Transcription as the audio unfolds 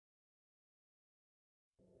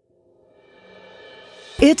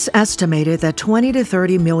It's estimated that 20 to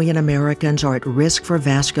 30 million Americans are at risk for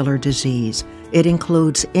vascular disease. It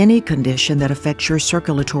includes any condition that affects your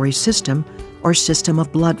circulatory system or system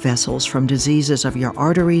of blood vessels, from diseases of your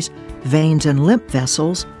arteries, veins, and lymph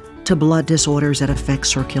vessels to blood disorders that affect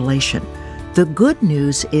circulation. The good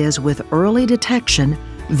news is, with early detection,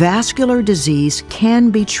 vascular disease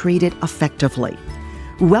can be treated effectively.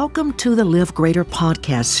 Welcome to the Live Greater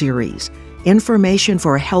podcast series, information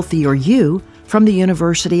for a healthier you from the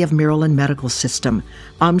University of Maryland Medical System.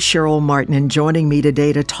 I'm Cheryl Martin, and joining me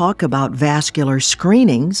today to talk about vascular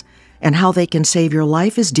screenings and how they can save your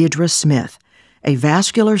life is Deidre Smith, a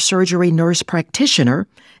vascular surgery nurse practitioner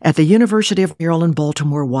at the University of Maryland,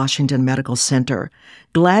 Baltimore, Washington Medical Center.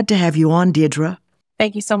 Glad to have you on, Deidre.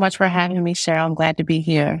 Thank you so much for having me, Cheryl. I'm glad to be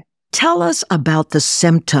here. Tell us about the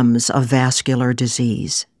symptoms of vascular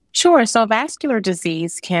disease. Sure. So vascular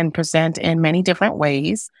disease can present in many different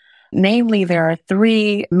ways. Namely, there are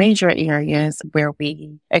three major areas where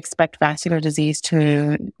we expect vascular disease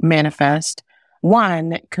to manifest.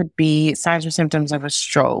 One could be signs or symptoms of a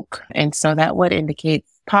stroke. And so that would indicate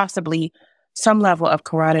possibly some level of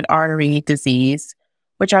carotid artery disease,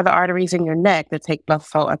 which are the arteries in your neck that take blood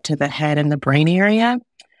flow up to the head and the brain area.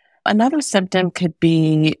 Another symptom could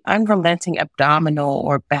be unrelenting abdominal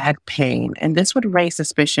or back pain. And this would raise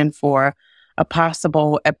suspicion for a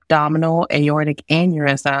possible abdominal aortic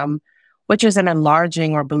aneurysm, which is an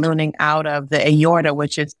enlarging or ballooning out of the aorta,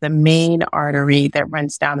 which is the main artery that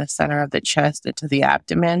runs down the center of the chest into the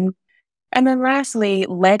abdomen. And then lastly,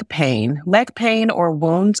 leg pain. Leg pain or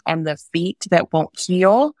wounds on the feet that won't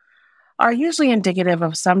heal are usually indicative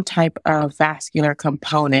of some type of vascular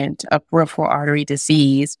component of peripheral artery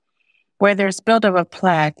disease, where there's buildup of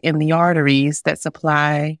plaque in the arteries that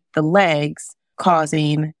supply the legs,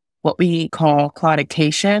 causing what we call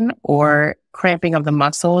claudication or cramping of the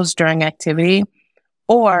muscles during activity,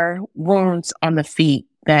 or wounds on the feet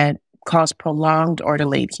that cause prolonged or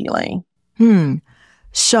delayed healing.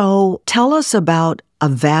 So tell us about a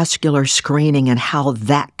vascular screening and how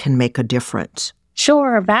that can make a difference.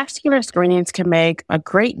 Sure. Vascular screenings can make a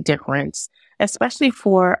great difference, especially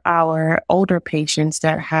for our older patients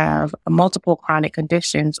that have multiple chronic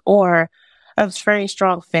conditions or a very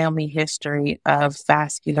strong family history of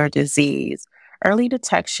vascular disease. Early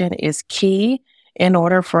detection is key in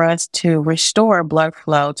order for us to restore blood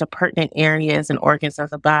flow to pertinent areas and organs of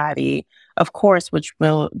the body, of course, which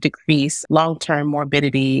will decrease long-term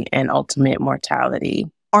morbidity and ultimate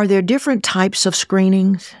mortality. Are there different types of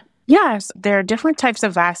screenings? Yes, there are different types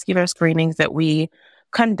of vascular screenings that we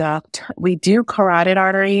conduct. We do carotid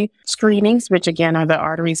artery screenings, which again are the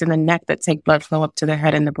arteries in the neck that take blood flow up to the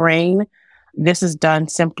head and the brain. This is done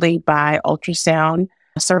simply by ultrasound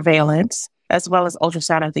surveillance, as well as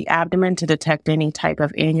ultrasound of the abdomen to detect any type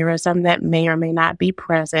of aneurysm that may or may not be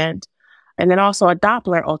present. And then also a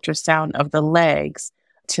Doppler ultrasound of the legs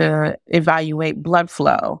to evaluate blood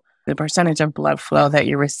flow, the percentage of blood flow that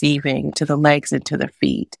you're receiving to the legs and to the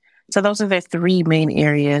feet. So those are the three main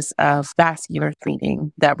areas of vascular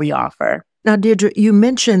screening that we offer. Now, Deidre, you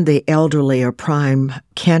mentioned the elderly are prime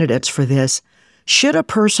candidates for this. Should a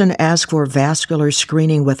person ask for vascular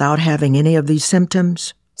screening without having any of these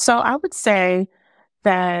symptoms? So I would say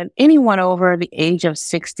that anyone over the age of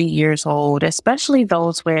 60 years old, especially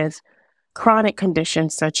those with chronic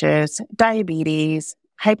conditions such as diabetes,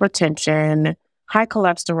 hypertension, high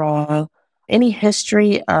cholesterol, any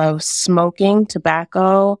history of smoking,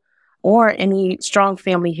 tobacco, or any strong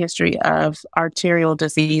family history of arterial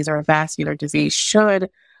disease or vascular disease should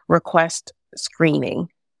request screening.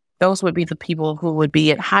 Those would be the people who would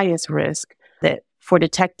be at highest risk for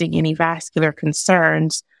detecting any vascular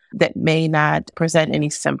concerns that may not present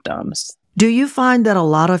any symptoms. Do you find that a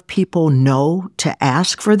lot of people know to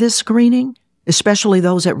ask for this screening, especially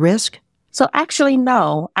those at risk? So actually,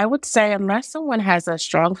 no. I would say unless someone has a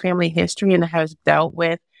strong family history and has dealt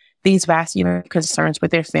with these vascular concerns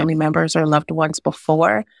with their family members or loved ones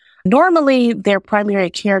before, normally their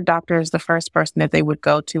primary care doctor is the first person that they would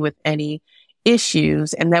go to with any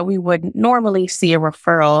issues, and that we would normally see a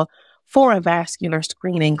referral for a vascular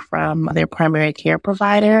screening from their primary care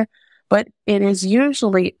provider. But it is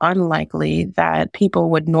usually unlikely that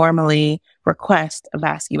people would normally request a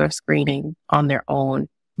vascular screening on their own.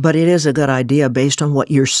 But it is a good idea based on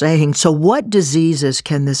what you're saying. So what diseases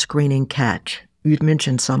can this screening catch? You'd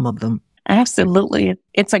mentioned some of them. Absolutely.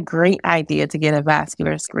 It's a great idea to get a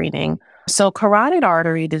vascular screening. So carotid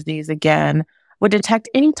artery disease, again, would detect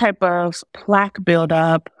any type of plaque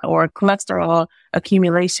buildup or cholesterol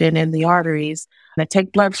accumulation in the arteries that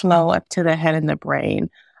take blood flow up to the head and the brain.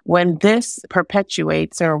 When this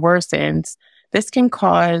perpetuates or worsens, this can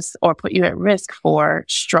cause or put you at risk for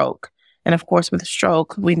stroke. And of course, with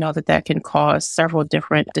stroke, we know that that can cause several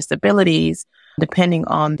different disabilities depending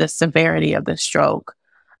on the severity of the stroke.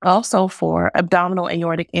 Also, for abdominal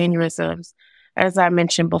aortic aneurysms, as I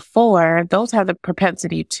mentioned before, those have the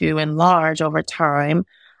propensity to enlarge over time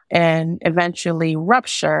and eventually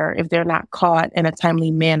rupture if they're not caught in a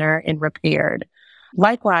timely manner and repaired.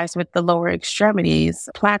 Likewise, with the lower extremities,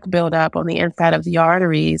 plaque buildup on the inside of the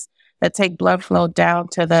arteries that take blood flow down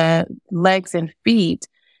to the legs and feet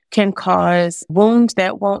can cause wounds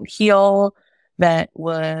that won't heal, that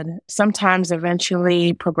would sometimes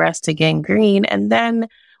eventually progress to gangrene. And then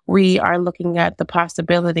we are looking at the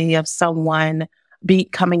possibility of someone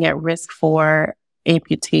becoming at risk for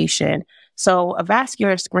amputation. So a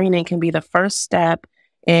vascular screening can be the first step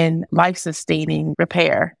in life-sustaining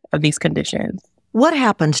repair of these conditions. What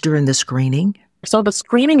happens during the screening? So the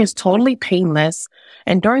screening is totally painless.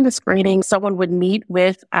 And during the screening, someone would meet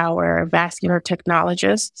with our vascular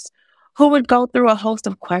technologists who would go through a host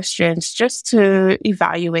of questions just to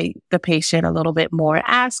evaluate the patient a little bit more,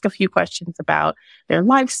 ask a few questions about their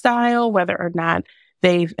lifestyle, whether or not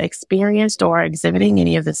they've experienced or are exhibiting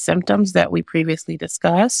any of the symptoms that we previously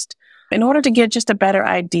discussed, in order to get just a better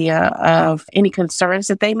idea of any concerns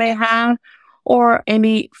that they may have or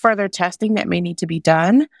any further testing that may need to be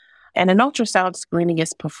done. And an ultrasound screening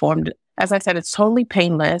is performed. As I said, it's totally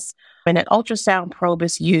painless. And an ultrasound probe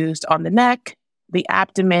is used on the neck, the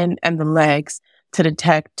abdomen, and the legs to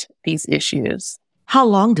detect these issues. How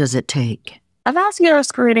long does it take? A vascular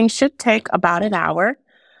screening should take about an hour.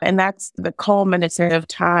 And that's the culminative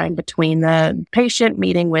time between the patient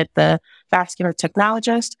meeting with the vascular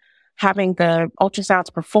technologist, having the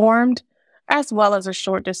ultrasounds performed, as well as a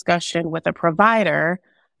short discussion with a provider,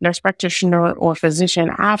 nurse practitioner, or physician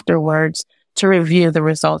afterwards to review the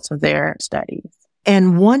results of their studies.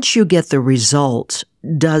 And once you get the results,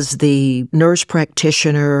 does the nurse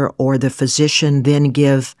practitioner or the physician then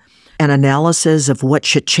give an analysis of what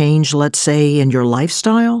should change, let's say, in your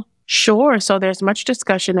lifestyle? Sure. So there's much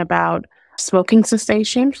discussion about smoking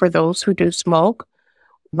cessation for those who do smoke,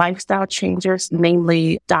 lifestyle changes,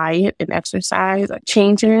 namely diet and exercise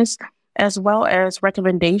changes, as well as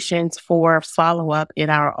recommendations for follow-up in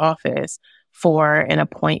our office for an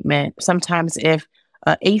appointment. Sometimes if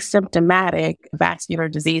asymptomatic vascular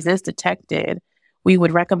disease is detected, we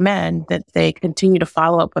would recommend that they continue to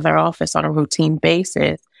follow up with our office on a routine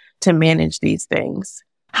basis to manage these things.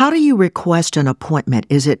 How do you request an appointment?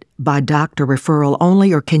 Is it by doctor referral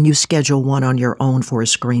only, or can you schedule one on your own for a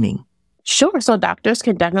screening? Sure. So doctors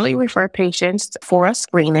can definitely refer patients for a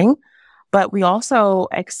screening, but we also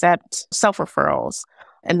accept self-referrals,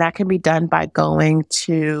 and that can be done by going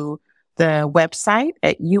to the website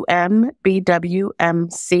at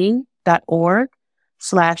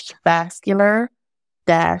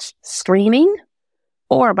umbwmc.org/vascular-screening,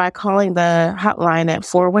 or by calling the hotline at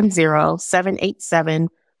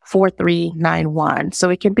 410-787-4391. So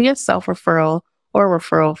it can be a self-referral or a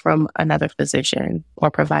referral from another physician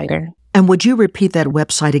or provider. And would you repeat that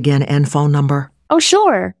website again and phone number? Oh,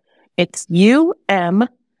 sure. It's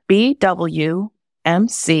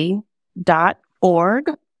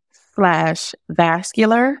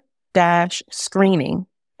umbwmc.org/vascular-screening.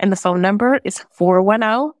 And the phone number is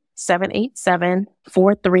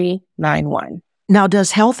 410-787-4391. Now,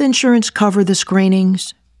 does health insurance cover the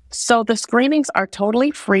screenings? So the screenings are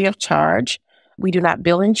totally free of charge. We do not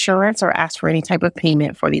bill insurance or ask for any type of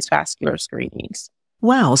payment for these vascular screenings.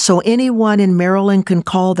 Wow. So anyone in Maryland can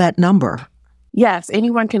call that number? Yes,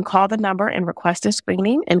 anyone can call the number and request a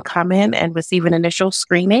screening and come in and receive an initial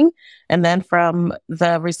screening. And then from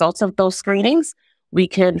the results of those screenings, we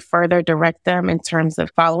can further direct them in terms of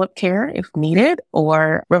follow-up care if needed,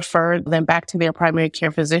 or refer them back to their primary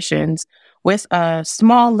care physicians with a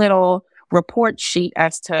small little report sheet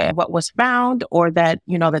as to what was found, or that,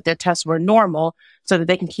 that their tests were normal, so that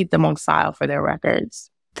they can keep them on file for their records.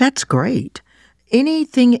 That's great.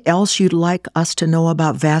 Anything else you'd like us to know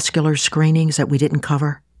about vascular screenings that we didn't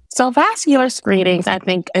cover? So vascular screenings, I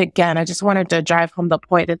think, again, I just wanted to drive home the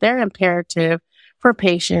point that they're imperative for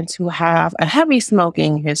patients who have a heavy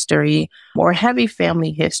smoking history or heavy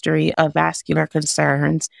family history of vascular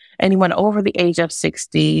concerns, anyone over the age of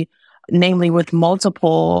 60, namely with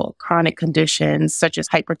multiple chronic conditions such as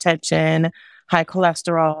hypertension, high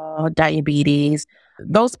cholesterol, diabetes.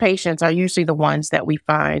 Those patients are usually the ones that we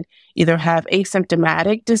find either have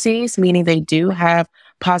asymptomatic disease, meaning they do have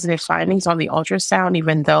positive findings on the ultrasound,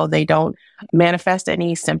 even though they don't manifest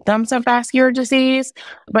any symptoms of vascular disease,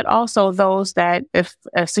 but also those that if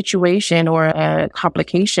a situation or a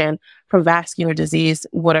complication for vascular disease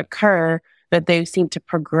would occur, but they seem to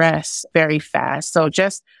progress very fast. So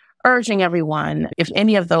just urging everyone, if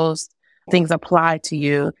any of those things apply to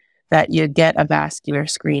you, that you get a vascular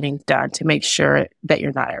screening done to make sure that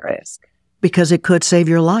you're not at risk. Because it could save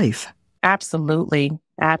your life. Absolutely.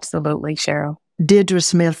 Absolutely, Cheryl. Deidre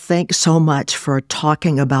Smith, thanks so much for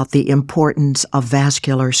talking about the importance of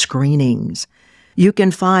vascular screenings. You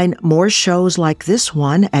can find more shows like this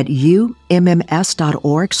one at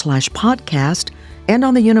umms.org/podcast and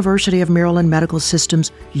on the University of Maryland Medical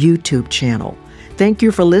System's YouTube channel. Thank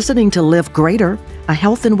you for listening to Live Greater, a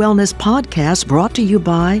health and wellness podcast brought to you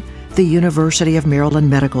by the University of Maryland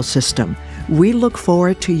Medical System. We look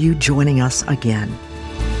forward to you joining us again.